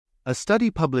A study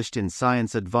published in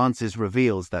Science Advances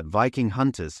reveals that Viking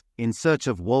hunters, in search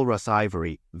of walrus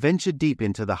ivory, ventured deep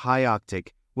into the high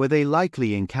Arctic, where they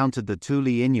likely encountered the Thule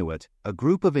Inuit, a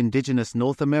group of indigenous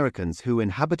North Americans who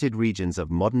inhabited regions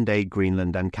of modern-day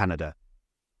Greenland and Canada.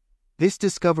 This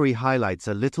discovery highlights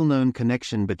a little-known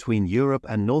connection between Europe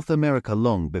and North America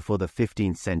long before the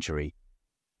 15th century.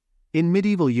 In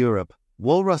medieval Europe,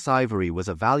 walrus ivory was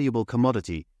a valuable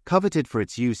commodity, coveted for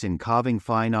its use in carving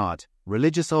fine art,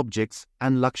 religious objects,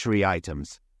 and luxury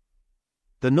items.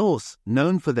 The Norse,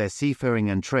 known for their seafaring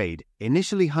and trade,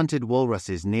 initially hunted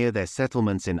walruses near their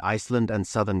settlements in Iceland and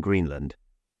southern Greenland.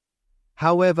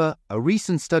 However, a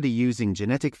recent study using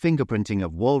genetic fingerprinting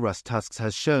of walrus tusks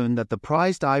has shown that the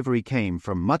prized ivory came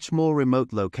from much more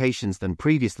remote locations than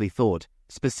previously thought,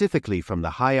 specifically from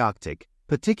the high Arctic,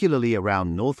 particularly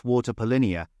around North Water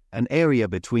Polynia, an area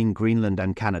between Greenland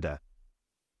and Canada.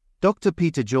 Dr.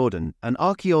 Peter Jordan, an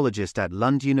archaeologist at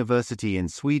Lund University in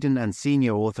Sweden and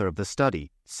senior author of the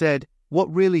study, said,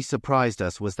 "What really surprised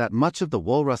us was that much of the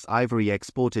walrus ivory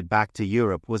exported back to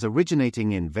Europe was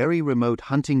originating in very remote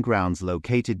hunting grounds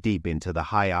located deep into the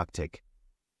high Arctic."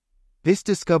 This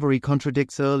discovery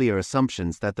contradicts earlier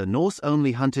assumptions that the Norse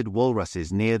only hunted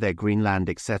walruses near their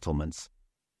Greenlandic settlements.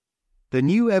 The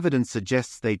new evidence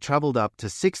suggests they traveled up to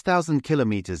 6,000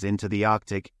 kilometers into the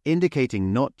Arctic,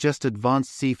 indicating not just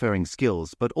advanced seafaring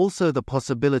skills but also the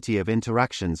possibility of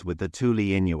interactions with the Thule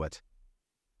Inuit.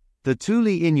 The Thule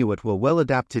Inuit were well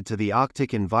adapted to the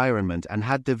Arctic environment and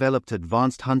had developed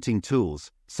advanced hunting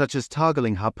tools, such as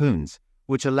targeling harpoons,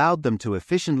 which allowed them to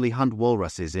efficiently hunt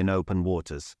walruses in open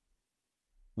waters.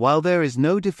 While there is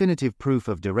no definitive proof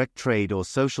of direct trade or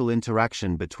social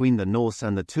interaction between the Norse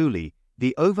and the Thule,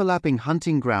 the overlapping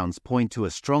hunting grounds point to a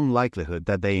strong likelihood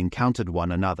that they encountered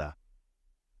one another.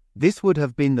 This would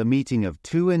have been the meeting of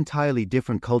two entirely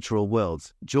different cultural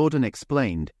worlds, Jordan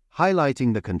explained,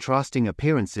 highlighting the contrasting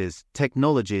appearances,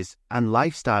 technologies, and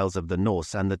lifestyles of the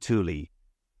Norse and the Thule.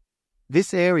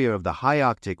 This area of the high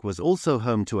Arctic was also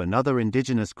home to another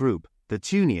indigenous group, the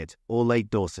Tuniat, or Late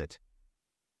Dorset.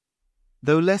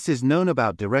 Though less is known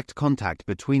about direct contact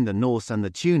between the Norse and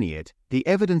the Tuniat, the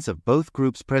evidence of both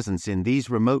groups' presence in these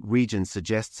remote regions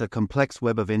suggests a complex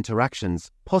web of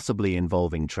interactions, possibly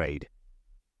involving trade.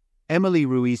 Emily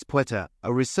Ruiz-Puerta,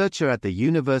 a researcher at the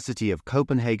University of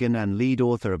Copenhagen and lead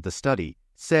author of the study,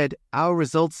 said, "Our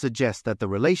results suggest that the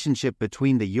relationship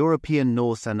between the European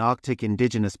Norse and Arctic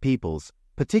indigenous peoples,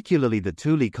 particularly the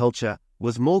Thule culture,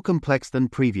 was more complex than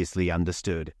previously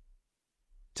understood."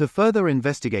 To further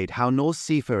investigate how Norse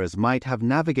seafarers might have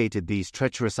navigated these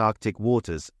treacherous Arctic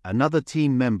waters, another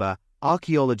team member,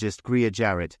 archaeologist Greer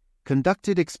Jarrett,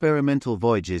 conducted experimental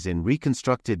voyages in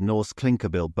reconstructed Norse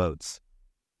clinker-built boats.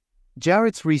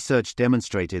 Jarrett's research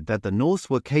demonstrated that the Norse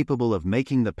were capable of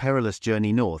making the perilous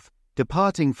journey north,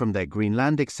 departing from their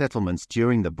Greenlandic settlements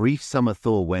during the brief summer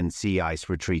thaw when sea ice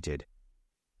retreated.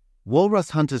 Walrus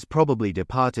hunters probably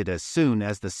departed as soon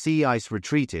as the sea ice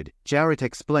retreated, Jarrett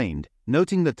explained,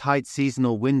 noting the tight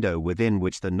seasonal window within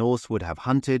which the Norse would have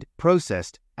hunted,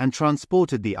 processed, and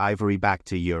transported the ivory back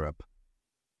to Europe.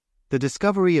 The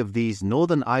discovery of these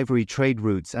northern ivory trade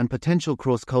routes and potential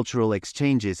cross-cultural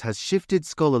exchanges has shifted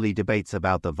scholarly debates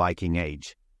about the Viking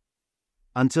Age.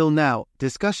 Until now,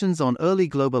 discussions on early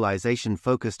globalization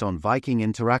focused on Viking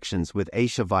interactions with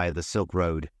Asia via the Silk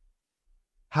Road.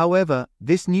 However,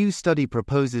 this new study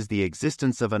proposes the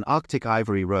existence of an Arctic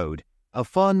Ivory Road, a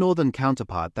far northern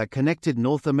counterpart that connected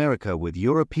North America with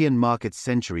European markets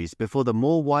centuries before the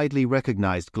more widely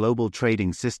recognized global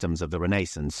trading systems of the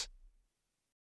Renaissance.